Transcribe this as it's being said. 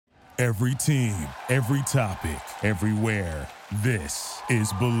Every team, every topic, everywhere. This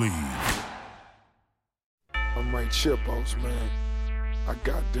is Believe. I'm Mike Chipos, man. I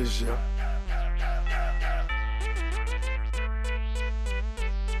got this, yeah.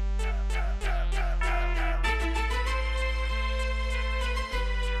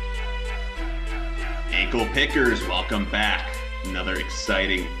 Ankle Pickers, welcome back. Another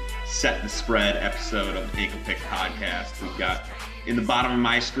exciting Set the Spread episode of the Ankle Pick podcast. We've got in the bottom of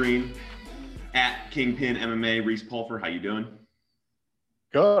my screen at Kingpin MMA, Reese Pulfer. How you doing?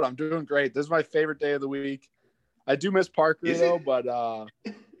 Good. I'm doing great. This is my favorite day of the week. I do miss Parker though, but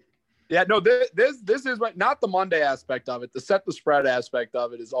yeah, no, this is not the Monday aspect of it. The Set the Spread aspect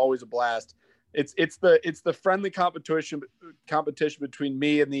of it is always a blast. It's the friendly competition between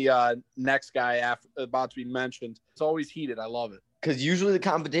me and the next guy about to be mentioned. It's always heated. I love it. Because usually the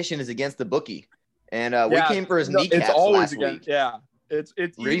competition is against the bookie, and we came for his kneecaps it's always last week. Yeah, it's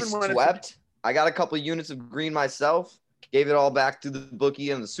Reese even when swept. I got a couple of units of green myself. Gave it all back to the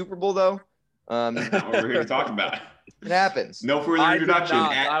bookie in the Super Bowl, though. That's what we're here to talk about. It happens. No further introduction.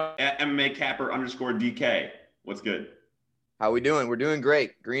 At MMA Capper _DK. What's good? How we doing? We're doing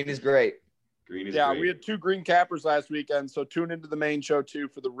great. Green is great. Green is yeah, great. we had 2 green cappers last weekend, so tune into the main show too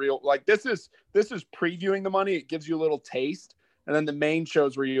for the real. Like this is previewing the money. It gives you a little taste, and then the main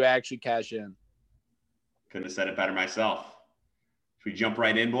shows where you actually cash in. Couldn't have said it better myself. Should we jump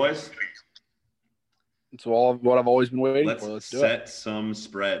right in, boys? It's all what I've always been waiting for. Let's set some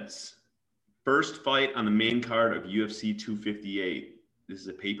spreads. First fight on the main card of UFC 258. This is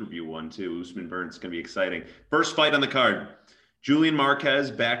a pay-per-view one too. Usman Burns. It's going to be exciting. First fight on the card. Julian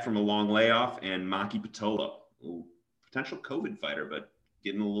Marquez back from a long layoff, and Maki Pitolo, potential COVID fighter, but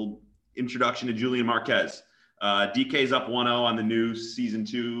getting a little introduction to Julian Marquez. DK's up 1-0 on the new season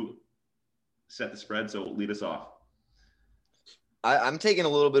 2 Set the Spread, so lead us off. I'm taking a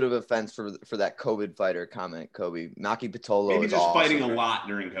little bit of offense for that COVID fighter comment, Kobe. Maki Pitolo Maybe is just awesome. fighting a lot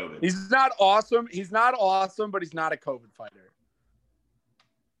during COVID. He's not awesome. He's not awesome, but he's not a COVID fighter.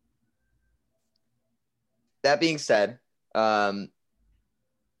 That being said, Maki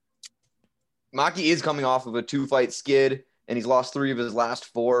is coming off of a 2-fight skid, and he's lost 3 of his last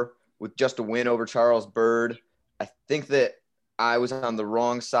 4 with just a win over Charles Byrd. I think that I was on the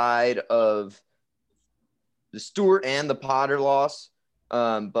wrong side of the Stewart and the Potter loss,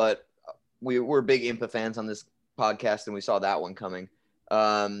 but we're big Impa fans on this podcast, and we saw that one coming.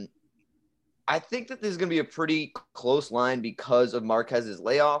 I think that this is going to be a pretty close line because of Marquez's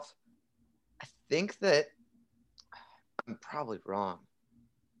layoff. I think that I'm probably wrong.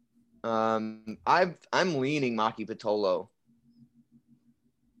 I'm leaning Maki Pitolo,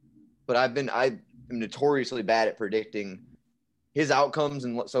 but I'm notoriously bad at predicting his outcomes,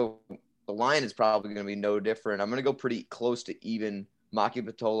 and so the line is probably going to be no different. I'm going to go pretty close to even. Maki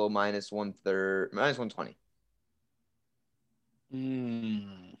Pitolo -120.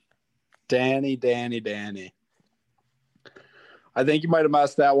 Danny. I think you might have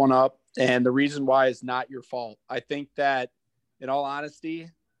messed that one up, and the reason why is not your fault. I think that, in all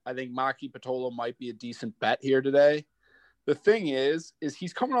honesty, I think Maki Pitolo might be a decent bet here today. The thing is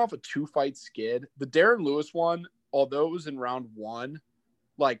he's coming off a 2-fight skid. The Darren Lewis one, although it was in round 1,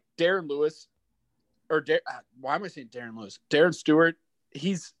 like Darren Lewis, why am I saying Darren Lewis? Darren Stewart,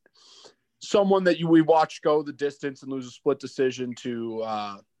 he's someone that we watched go the distance and lose a split decision to,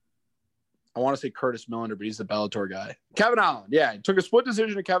 I want to say Curtis Millender, but he's the Bellator guy. Kevin Holland, yeah, he took a split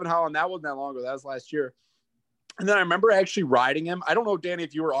decision to Kevin Holland. That wasn't that long ago. That was last year. And then I remember actually riding him. I don't know, Danny,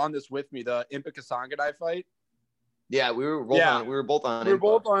 if you were on this with me, the Impa Kasanganay fight. Yeah, we were both on. We were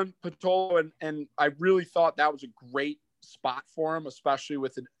both on Pitolo, and I really thought that was a great spot for him, especially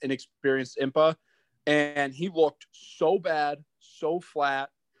with an inexperienced Impa. And he looked so bad, so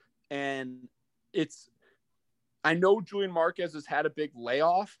flat. And I know Julian Marquez has had a big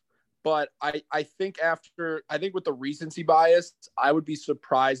layoff, but I think with the recency bias, I would be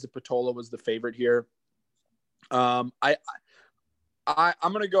surprised if Pitolo was the favorite here. I'm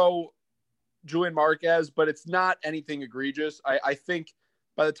going to go Julian Marquez, but it's not anything egregious. I think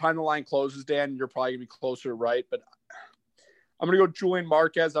by the time the line closes, Dan, you're probably going to be closer to right, but I'm going to go Julian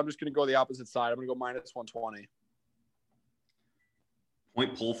Marquez. I'm just going to go the opposite side. I'm going to go -120.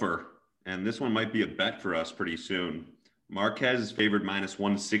 Point Pulfer, and this one might be a bet for us pretty soon. Marquez is favored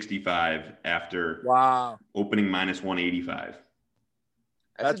 -165 after opening -185.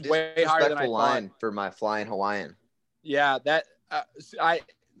 That's way higher than I line thought. for my flying Hawaiian. Yeah, that's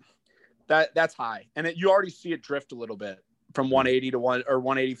high, and you already see it drift a little bit from 180 to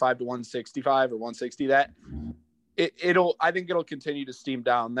 185 to 165 or 160. I think it'll continue to steam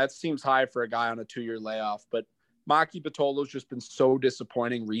down. That seems high for a guy on a 2-year layoff, but Maki Pitolo's just been so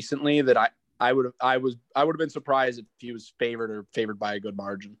disappointing recently that I would have been surprised if he was favored by a good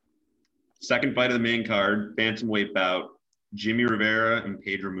margin. Second fight of the main card, bantamweight bout, Jimmy Rivera and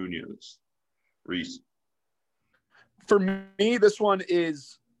Pedro Munoz. Reese. For me, this one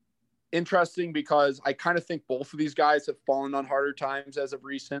is interesting because I kind of think both of these guys have fallen on harder times as of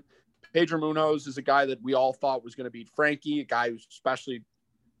recent. Pedro Munoz is a guy that we all thought was going to beat Frankie, a guy who's especially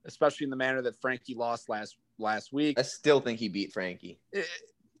in the manner that Frankie lost last week. I still think he beat Frankie.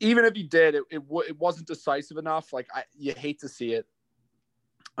 Even if he did, it wasn't decisive enough. Like you hate to see it.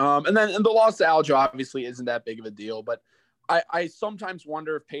 And the loss to Aljo obviously isn't that big of a deal, but I sometimes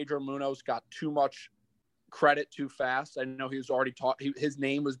wonder if Pedro Munoz got too much credit too fast. I know he was already his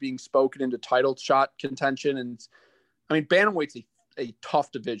name was being spoken into title shot contention. And I mean, bantamweight's a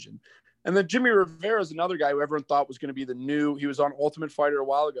tough division. And then Jimmy Rivera is another guy who everyone thought was going to be he was on Ultimate Fighter a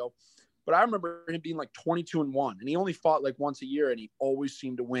while ago, but I remember him being like 22-1 and he only fought like once a year and he always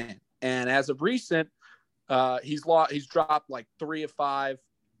seemed to win. And as of recent, he's dropped like 3 of 5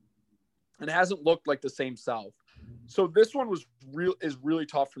 and hasn't looked like the same self. So this one is really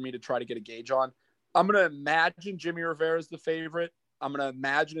tough for me to try to get a gauge on. I'm going to imagine Jimmy Rivera is the favorite. I'm going to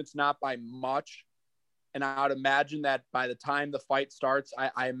imagine it's not by much. And I would imagine that by the time the fight starts,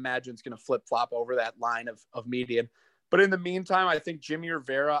 I imagine it's going to flip-flop over that line of median. But in the meantime, I think Jimmy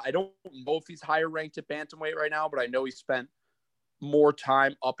Rivera, I don't know if he's higher ranked at bantamweight right now, but I know he spent more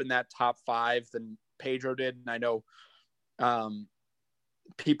time up in that top 5 than Pedro did. And I know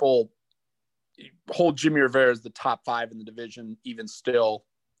people hold Jimmy Rivera as the top 5 in the division, even still.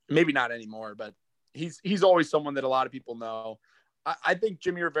 Maybe not anymore, but he's always someone that a lot of people know. I think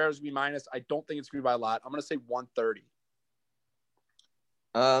Jimmy Rivera's going to be minus. I don't think it's going to be by a lot. I'm going to say 130.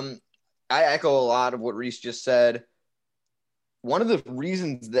 I echo a lot of what Reese just said. One of the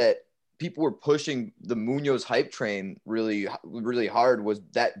reasons that people were pushing the Munoz hype train really, really hard was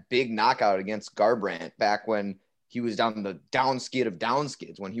that big knockout against Garbrandt back when he was down the down skid of down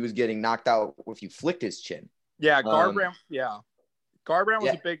skids, when he was getting knocked out if he flicked his chin. Yeah, Garbrandt. Garbrandt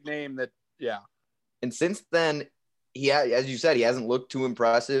was a big name that, yeah. And since then, as you said, he hasn't looked too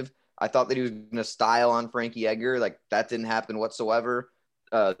impressive. I thought that he was going to style on Frankie Edgar. Like, that didn't happen whatsoever.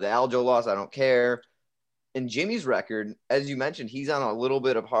 The Aljo loss, I don't care. And Jimmy's record, as you mentioned, he's on a little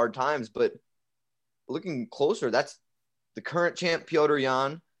bit of hard times, but looking closer, that's the current champ Piotr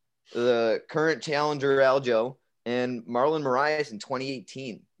Jan, the current challenger Aljo, and Marlon Moraes in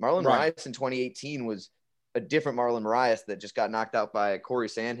 2018. Moraes in 2018 was a different Marlon Moraes that just got knocked out by Corey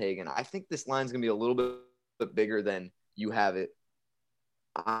Sandhagen. I think this line's going to be a little bit bigger than you have it.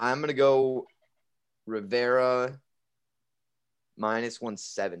 I'm going to go Rivera minus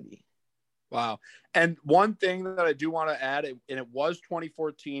 170. Wow. And one thing that I do want to add, and it was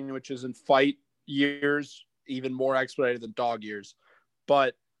 2014, which is in fight years, even more expedited than dog years,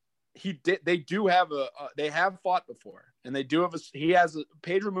 but they have fought before, and they do have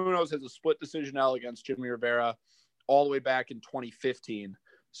Pedro Munoz has a split decision L against Jimmy Rivera all the way back in 2015.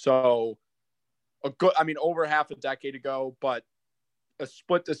 So over half a decade ago, but a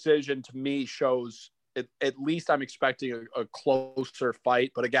split decision to me shows it, at least I'm expecting a closer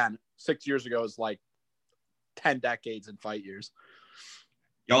fight. But again, 6 years ago is like 10 decades in fight years.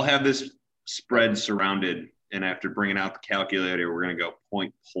 Y'all have this spread surrounded, and after bringing out the calculator, we're going to go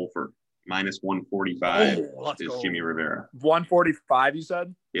point Pulford. Minus 145 is Jimmy Rivera. 145, you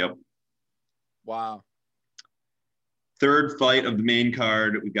said? Yep. Wow. Third fight of the main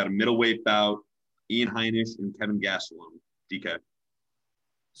card, we've got a middleweight bout, Ian Heinisch and Kevin Gastelum. DK.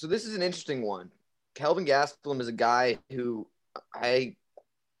 So this is an interesting one. Kelvin Gastelum is a guy who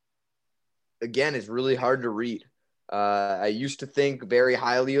is really hard to read. I used to think very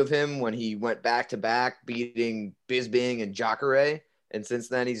highly of him when he went back-to-back beating Bisping and Jacare. And since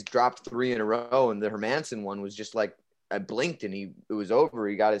then, he's dropped 3 in a row. And the Hermanson one was just like, I blinked and it was over.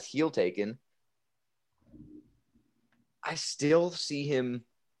 He got his heel taken. I still see him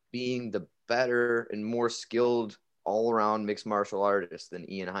being the better and more skilled all-around mixed martial artist than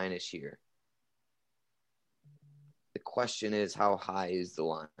Ian Heinisch here. The question is, how high is the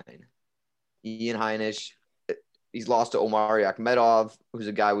line? Ian Heinisch, he's lost to Omari Akhmedov, who's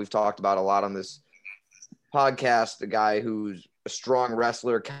a guy we've talked about a lot on this podcast, a guy who's a strong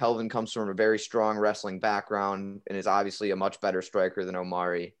wrestler. Kelvin comes from a very strong wrestling background and is obviously a much better striker than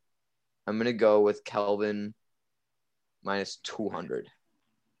Omari. I'm going to go with Kelvin minus 200.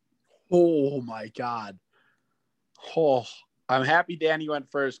 Oh, my God. Oh, I'm happy Danny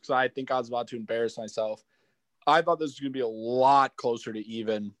went first because I think I was about to embarrass myself. I thought this was going to be a lot closer to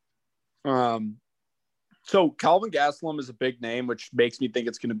even. So Kelvin Gastelum is a big name, which makes me think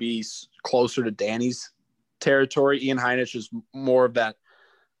it's going to be closer to Danny's territory. Ian Heinisch is more of that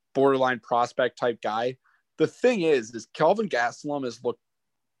borderline prospect type guy. The thing is Kelvin Gastelum has looked,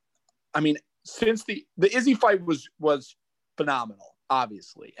 I mean, since the Izzy fight was phenomenal,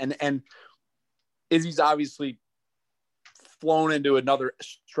 obviously. And Izzy's obviously flown into another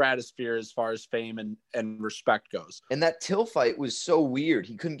stratosphere as far as fame and respect goes. And that Till fight was so weird.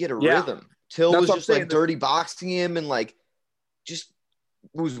 He couldn't get a rhythm. Till was just like dirty boxing him and like just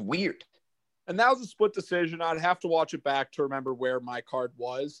it was weird. And that was a split decision. I'd have to watch it back to remember where my card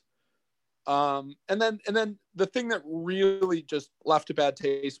was. And then the thing that really just left a bad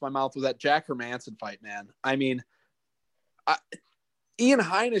taste in my mouth was that Jack Hermansson fight, man. I mean, Ian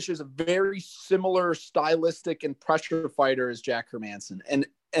Heinisch is a very similar stylistic and pressure fighter as Jack Hermansson.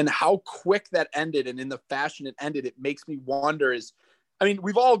 And how quick that ended and in the fashion it ended, it makes me wonder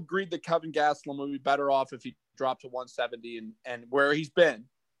we've all agreed that Kevin Gastelum would be better off if he dropped to 170 and where he's been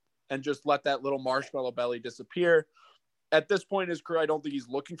and just let that little marshmallow belly disappear. At this point in his career, I don't think he's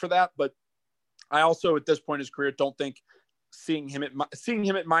looking for that, but I also, at this point in his career, don't think seeing him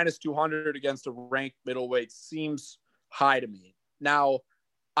at minus 200 against a ranked middleweight seems high to me. Now,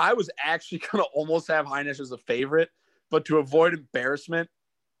 I was actually going to almost have Heinisch as a favorite, but to avoid embarrassment,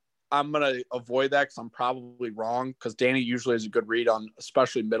 I'm going to avoid that because I'm probably wrong because Danny usually has a good read on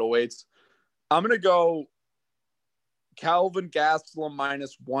especially middleweights. I'm going to go Kelvin Gastelum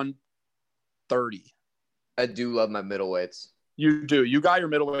minus 130. I do love my middleweights. You do. You got your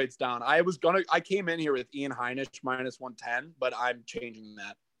middleweights down. I came in here with Ian Heinisch minus 110, but I'm changing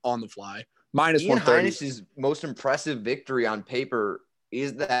that on the fly. Minus Ian 130. Heinisch's most impressive victory on paper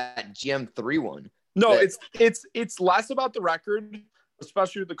is that GM3 one. No, it's less about the record,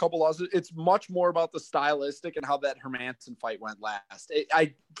 especially with the couple losses. It's much more about the stylistic and how that Hermansson fight went last.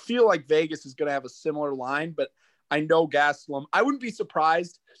 I feel like Vegas is going to have a similar line, but I know Gastelum. I wouldn't be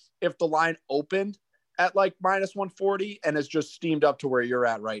surprised if the line opened at like minus 140 and has just steamed up to where you're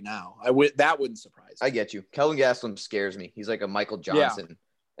at right now. That wouldn't surprise me. I get you. Kelvin Gastelum scares me. He's like a Michael Johnson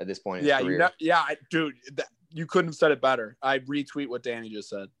at this point in his career. Dude, you couldn't have said it better. I retweet what Danny just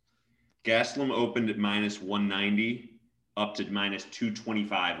said. Gastelum opened at minus 190 up to minus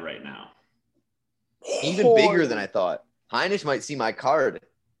 225 right now. Even bigger than I thought. Heinisch might see my card.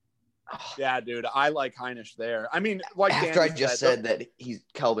 Yeah, dude, I like Heinisch there. I mean, like after Danny I just said that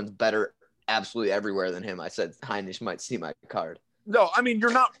Kelvin's better absolutely everywhere than him, I said Heinisch might see my card. No, I mean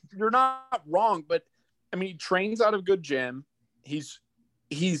you're not wrong, but I mean he trains out of a good gym. He's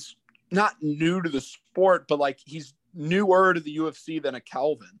not new to the sport, but like he's newer to the UFC than a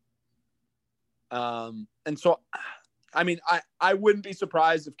Kelvin. And so, I mean, I wouldn't be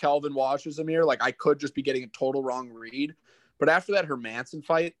surprised if Kelvin washes him here. Like I could just be getting a total wrong read, but after that Hermansson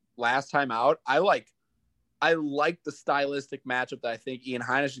fight last time out, I like the stylistic matchup that I think Ian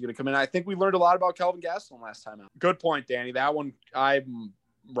Heinisch is going to come in. I think we learned a lot about Kelvin Gastelum last time out. Good point, Danny. That one, I'm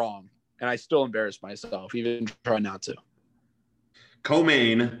wrong. And I still embarrass myself, even try not to.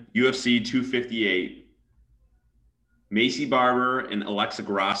 Co-main, UFC 258. Macy Barber and Alexa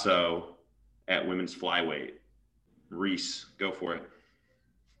Grasso at women's flyweight. Reese, go for it.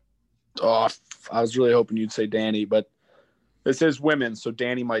 Oh, I was really hoping you'd say Danny, but this is women, so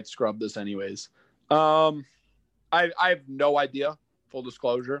Danny might scrub this anyways. I have no idea, full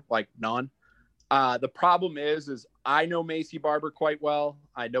disclosure, like none. The problem is I know Macy Barber quite well.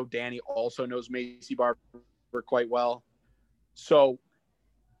 I know Danny also knows Macy Barber quite well. So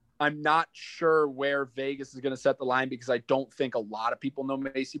I'm not sure where Vegas is going to set the line because I don't think a lot of people know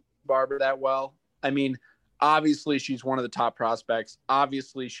Macy Barber that well. I mean, obviously she's one of the top prospects.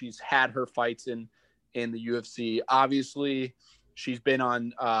 Obviously she's had her fights in the UFC. Obviously she's been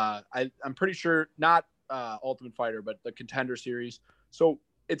on, I'm pretty sure not Ultimate Fighter, but the Contender Series. So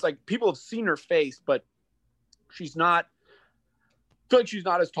it's like people have seen her face, but she's not, I feel like she's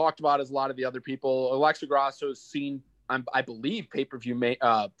not as talked about as a lot of the other people. Alexa Grasso's seen, I believe, pay-per-view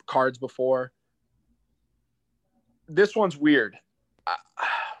cards before. This one's weird.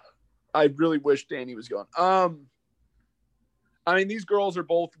 I really wish Danny was going. I mean, these girls are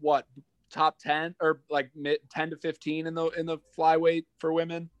both what, top 10 or like 10 to 15 in the flyweight for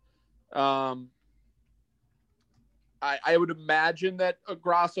women. I would imagine that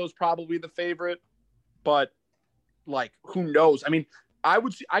Grasso is probably the favorite, but like who knows? I mean, I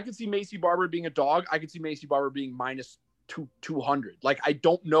could see Macy Barber being a dog. I could see Macy Barber being minus 200. Like I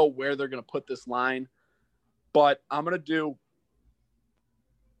don't know where they're gonna put this line, but I'm gonna go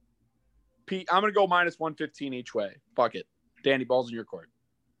minus 115 each way. Fuck it. Danny, ball's in your court.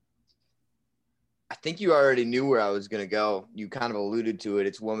 I think you already knew where I was going to go. You kind of alluded to it.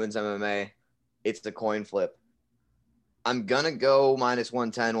 It's women's MMA. It's the coin flip. I'm going to go minus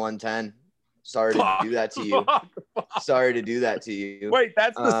 110, 110. Sorry to do that to you. Sorry to do that to you. Wait,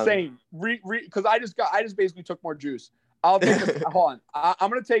 that's the same. Because I just basically took more juice. I'll take hold on. I'm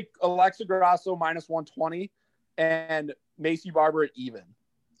gonna take Alexa Grasso minus 120 and Macy Barber at even.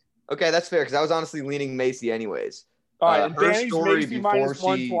 Okay, that's fair because I was honestly leaning Macy anyways. All right, and her Danny's story Macy before minus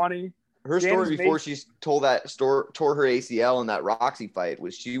 120. Her story Danny's before Macy. she tore her ACL in that Roxy fight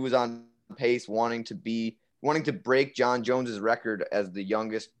was she was on pace wanting to break John Jones's record as the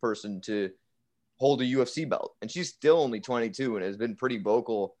youngest person to hold a UFC belt, and she's still only 22 and has been pretty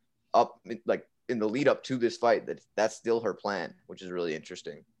vocal in the lead up to this fight that's still her plan, which is really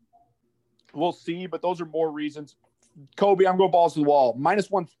interesting. We'll see, but those are more reasons. Kobe, I'm going balls to the wall. Minus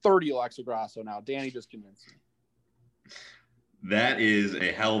 130 Alexa Grasso now. Danny just convinced me. That is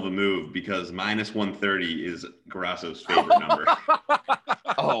a hell of a move because minus 130 is Grasso's favorite number.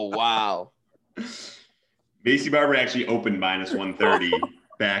 Oh, wow. Macy Barber actually opened minus 130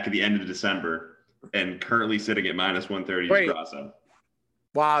 back at the end of December and currently sitting at minus 130 is Grasso.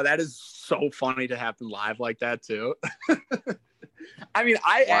 Wow, that is so funny to happen live like that, too. I mean,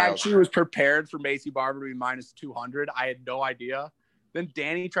 I actually was prepared for Macy Barber to be minus 200. I had no idea. Then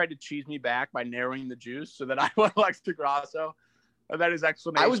Danny tried to cheese me back by narrowing the juice so that I went Alexa Grasso. And that is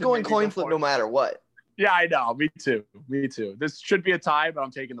explanation. I was going coin flip no matter what. Yeah, I know. Me too. This should be a tie, but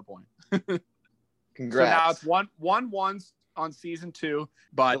I'm taking the point. Congrats. So now it's 1-1 on season 2.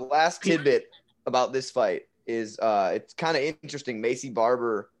 But the last tidbit about this fight is it's kind of interesting. Macy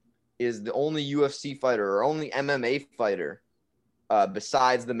Barber is the only UFC fighter or only MMA fighter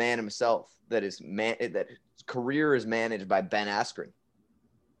besides the man himself that his career is managed by Ben Askren.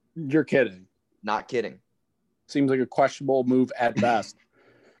 You're kidding. Not kidding. Seems like a questionable move at best.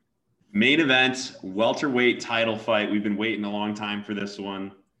 Main event, welterweight title fight. We've been waiting a long time for this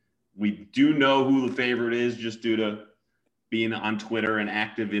one. We do know who the favorite is just due to being on Twitter and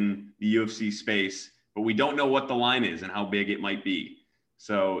active in the UFC space, but we don't know what the line is and how big it might be.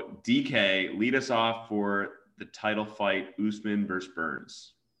 So DK, lead us off for the title fight, Usman versus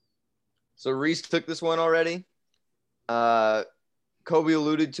Burns. So Reese took this one already. Kobe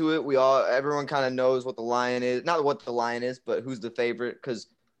alluded to it. Everyone kind of knows what the line is. Not what the line is, but who's the favorite, because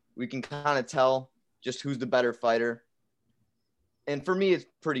we can kind of tell just who's the better fighter. And for me, it's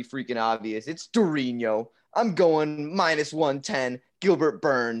pretty freaking obvious. It's Durinho. I'm going minus 110, Gilbert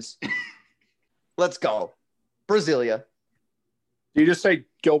Burns. Let's go. Brasilia. Do you just say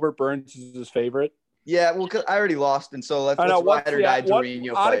Gilbert Burns is his favorite? Yeah, well, cause I already lost, and so let's ride or die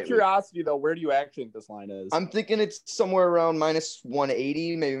Durinho fight. Out of curiosity, though, where do you actually think this line is? I'm thinking it's somewhere around minus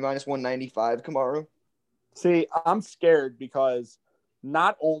 180, maybe minus 195, Kamaru. See, I'm scared because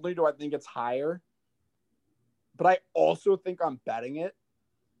not only do I think it's higher, but I also think I'm betting it,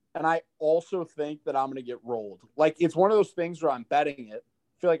 and I also think that I'm going to get rolled. Like, it's one of those things where I'm betting it.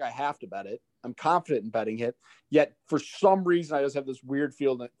 I feel like I have to bet it. I'm confident in betting it. Yet, for some reason, I just have this weird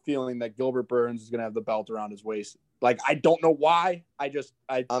feeling that Gilbert Burns is going to have the belt around his waist. Like, I don't know why. I'm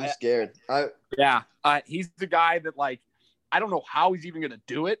scared. He's the guy that, like, I don't know how he's even going to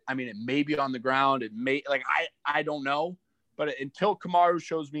do it. I mean, it may be on the ground. It may, like, I don't know. But until Kamaru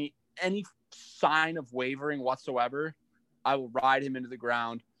shows me any sign of wavering whatsoever, I will ride him into the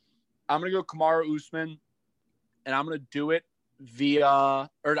ground. I'm going to go Kamaru Usman, and I'm going to do it I'm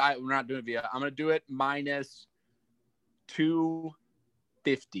going to do it minus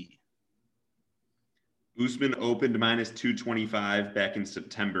 250. Usman opened minus 225 back in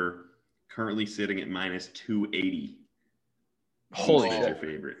September, currently sitting at minus 280. Holy shit. Your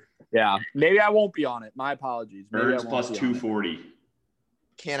favorite. Yeah. Maybe I won't be on it. My apologies. Burns plus 240.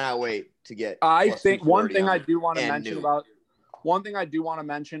 Cannot wait to get. I think one thing I do want to mention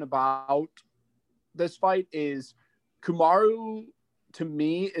about this fight is Kamaru, to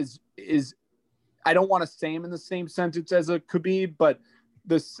me, is I don't want to say him in the same sentence as a Khabib, but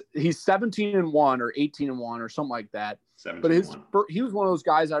he's 17-1 or 18-1 or something like that. But he was one of those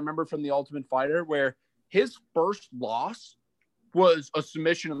guys I remember from The Ultimate Fighter where his first loss was a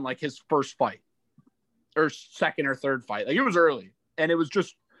submission in like his first fight or second or third fight. Like, it was early, and it was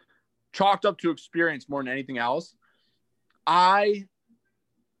just chalked up to experience more than anything else. I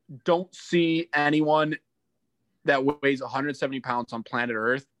don't see anyone that weighs 170 pounds on planet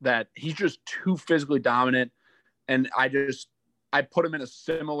Earth that he's just too physically dominant. And I put him in a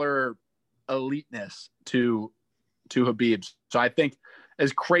similar eliteness to Khabib. So I think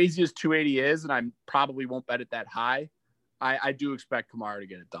as crazy as 280 is, and I probably won't bet it that high, I do expect Kamaru to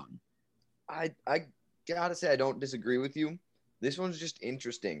get it done. I gotta say, I don't disagree with you. This one's just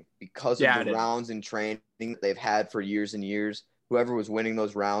interesting because of the rounds in training that they've had for years and years. Whoever was winning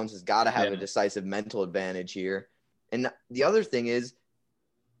those rounds has got to have a decisive mental advantage here. And the other thing is,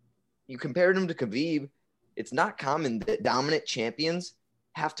 you compared him to Khabib. It's not common that dominant champions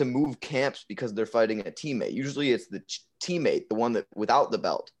have to move camps because they're fighting a teammate. Usually it's the teammate, the one that without the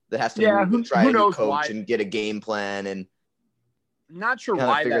belt, that has to move and try to coach and get a game plan and not sure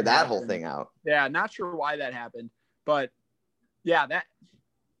why figure that whole thing out. Yeah, not sure why that happened. But yeah, that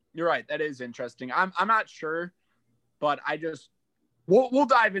you're right. That is interesting. I'm not sure, but we'll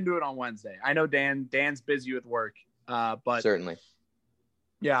dive into it on Wednesday. I know Dan's busy with work, but certainly.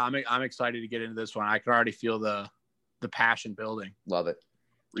 Yeah, I'm excited to get into this one. I can already feel the passion building. Love it.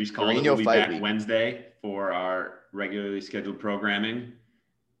 Reese Calden will be back Wednesday for our regularly scheduled programming.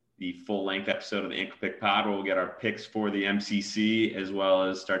 The full-length episode of the Ankle Pick Pod, where we'll get our picks for the MCC, as well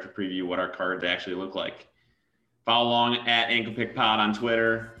as start to preview what our cards actually look like. Follow along at Ankle Pick Pod on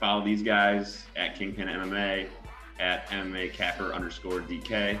Twitter. Follow these guys at Kingpin MMA, at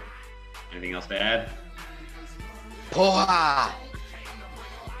MMA_DK. Anything else to add? Poha!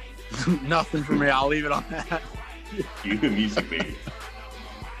 Nothing for me. I'll leave it on that. You the music, baby.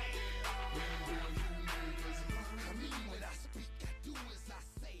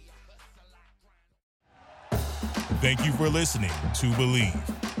 Thank you for listening to Believe.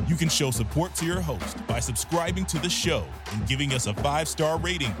 You can show support to your host by subscribing to the show and giving us a 5-star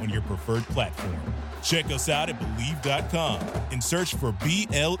rating on your preferred platform. Check us out at Believe.com and search for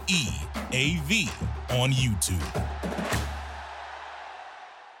BLEAV on YouTube.